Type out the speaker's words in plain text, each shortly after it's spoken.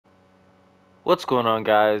What's going on,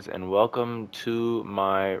 guys, and welcome to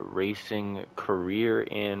my racing career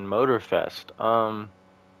in Motorfest. I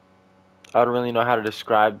don't really know how to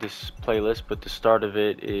describe this playlist, but the start of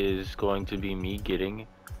it is going to be me getting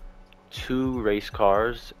two race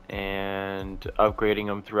cars and upgrading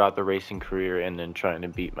them throughout the racing career and then trying to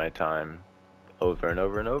beat my time over and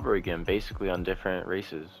over and over again, basically on different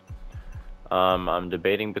races. I'm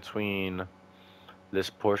debating between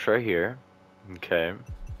this Porsche right here. Okay.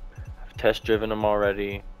 I've test driven them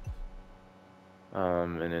already.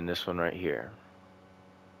 And then this one right here.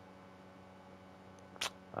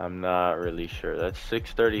 I'm not really sure. That's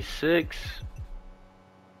 636.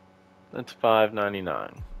 That's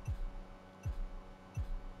 599.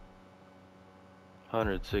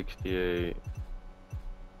 168.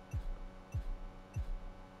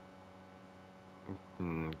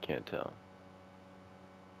 Can't tell.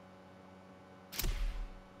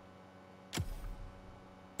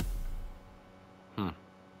 Hmm.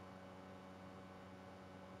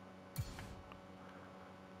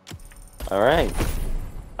 Alright.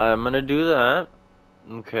 I'm gonna do that.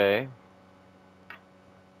 Okay.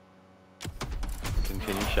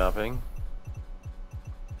 Continue shopping.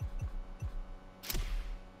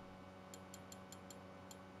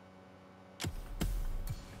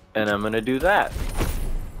 And I'm gonna do that.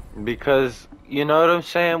 Because, you know what I'm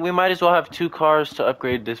saying? We might as well have two cars to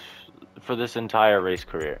upgrade this for this entire race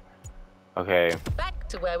career. Okay. Back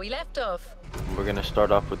to where we left off. We're gonna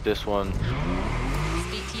start off with this one.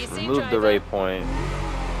 Speak to you soon, Remove the ray point.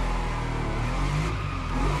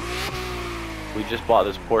 We just bought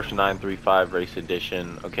this Porsche 935 Race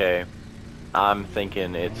Edition, okay? I'm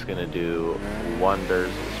thinking it's gonna do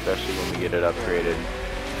wonders, especially when we get it upgraded.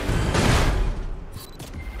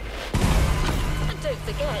 And don't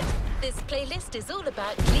forget, this playlist is all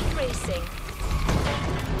about clean racing.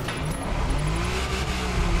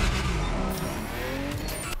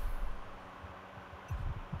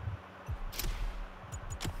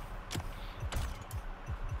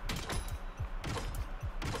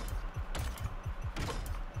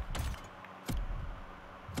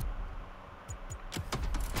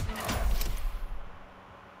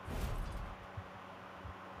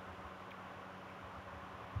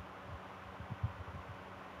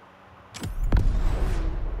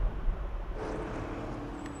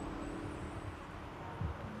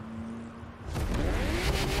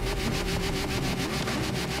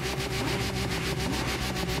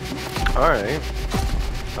 Alright.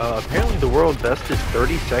 Apparently the world best is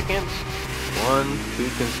 30 seconds. 1, 2,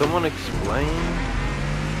 can someone explain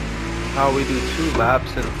how we do 2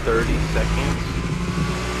 laps in 30 seconds?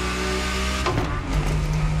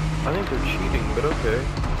 I think they're cheating, but okay.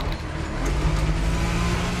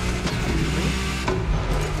 Excuse me?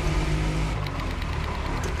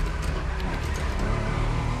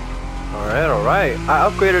 Alright. I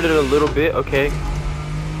upgraded it a little bit, okay.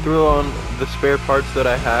 Threw on the spare parts that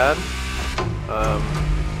I had.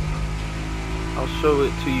 I'll show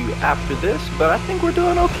it to you after this, but I think we're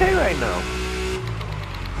doing okay right now.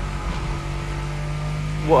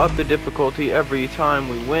 We'll up the difficulty every time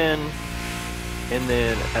we win, and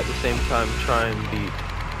then at the same time try and beat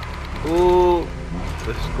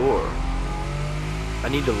the score. I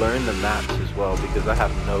need to learn the maps as well because I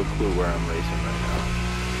have no clue where I'm racing right now.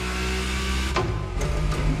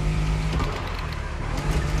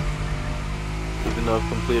 Even though I've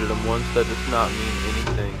completed them once, that does not mean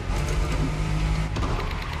anything.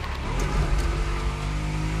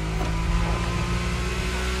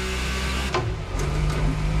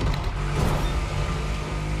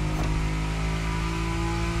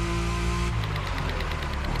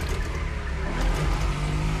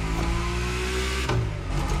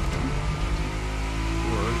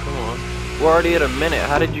 Come on. We're already at a minute.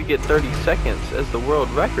 How did you get 30 seconds as the world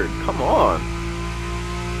record? Come on.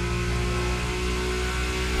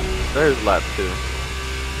 There's lap 2.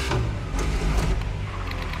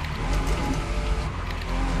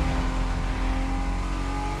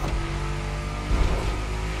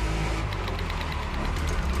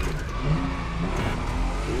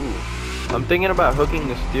 Ooh. I'm thinking about hooking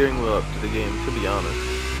the steering wheel up to the game, to be honest.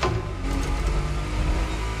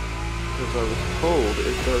 Because I was told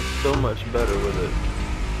it does so much better with it.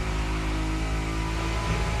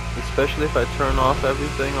 Especially if I turn off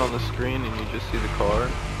everything on the screen and you just see the car.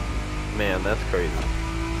 Man, that's crazy.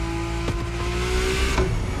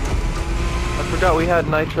 I forgot we had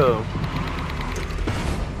nitro.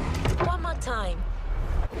 One more time.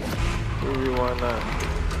 We'll rewind that.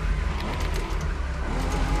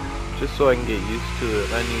 Just so I can get used to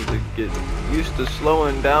it. I need to get used to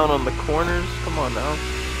slowing down on the corners. Come on now.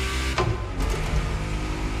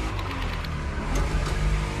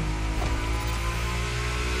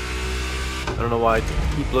 don't know why I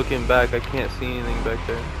keep looking back. I can't see anything back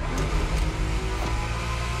there.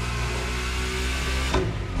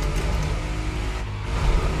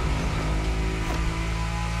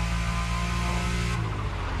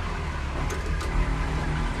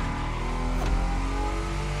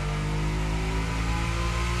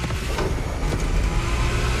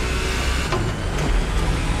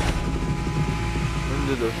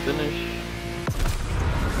 Into the finish.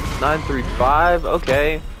 9:35.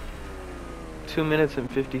 Okay. 2 minutes and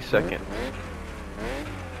 50 seconds.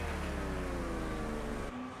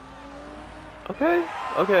 Okay,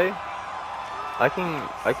 okay. I can,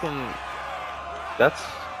 that's,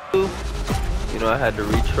 you know, I had to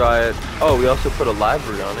retry it. Oh, we also put a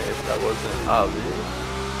library on it if that wasn't obvious.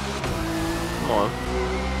 Come on.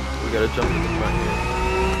 We gotta jump to the front here.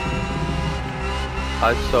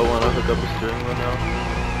 I so wanna hook up a steering wheel now.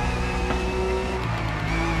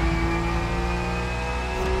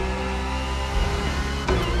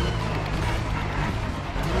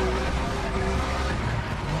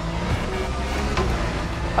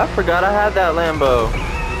 I forgot I had that Lambo.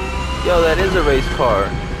 Yo, that is a race car.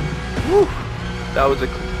 Woo. That was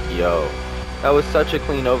that was such a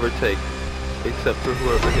clean overtake, except for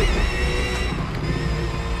whoever hit me.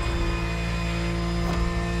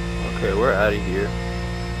 Okay, we're out of here.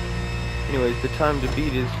 Anyways, the time to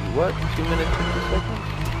beat is what? 2 minutes 50 seconds?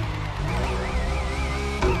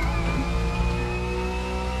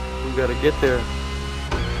 We gotta get there.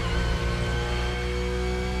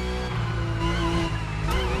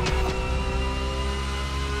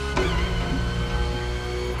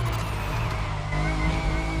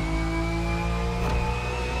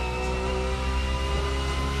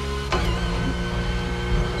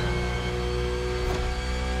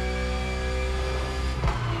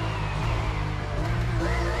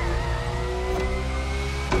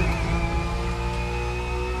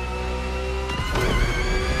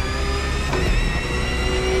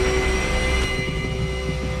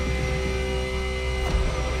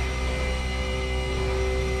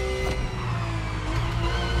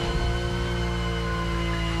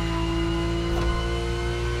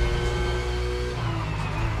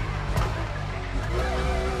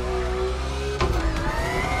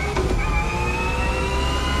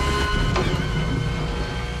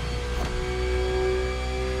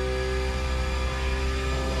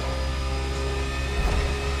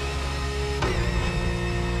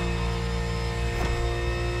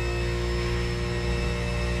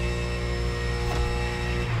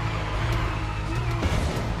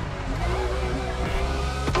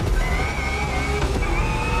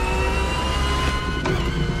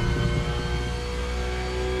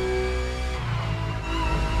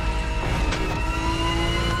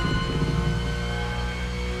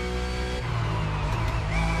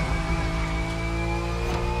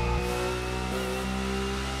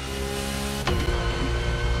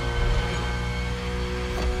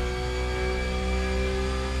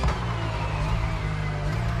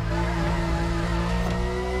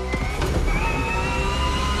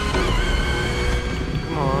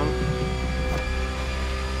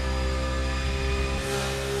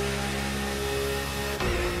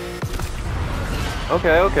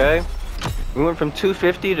 Okay, okay. We went from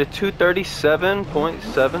 250 to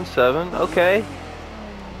 237.77. Okay.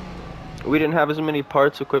 We didn't have as many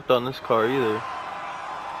parts equipped on this car either.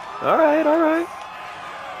 Alright, alright.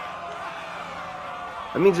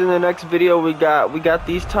 That means in the next video we got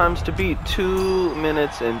these times to beat. 2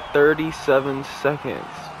 minutes and 37 seconds.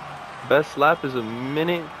 Best lap is 1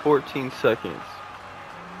 minute 14 seconds.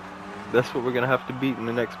 That's what we're gonna have to beat in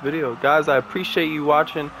the next video. Guys, I appreciate you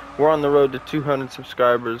watching. We're on the road to 200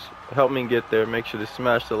 subscribers. Help me get there. Make sure to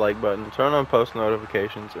smash the like button, turn on post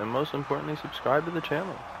notifications, and most importantly, subscribe to the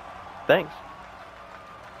channel. Thanks.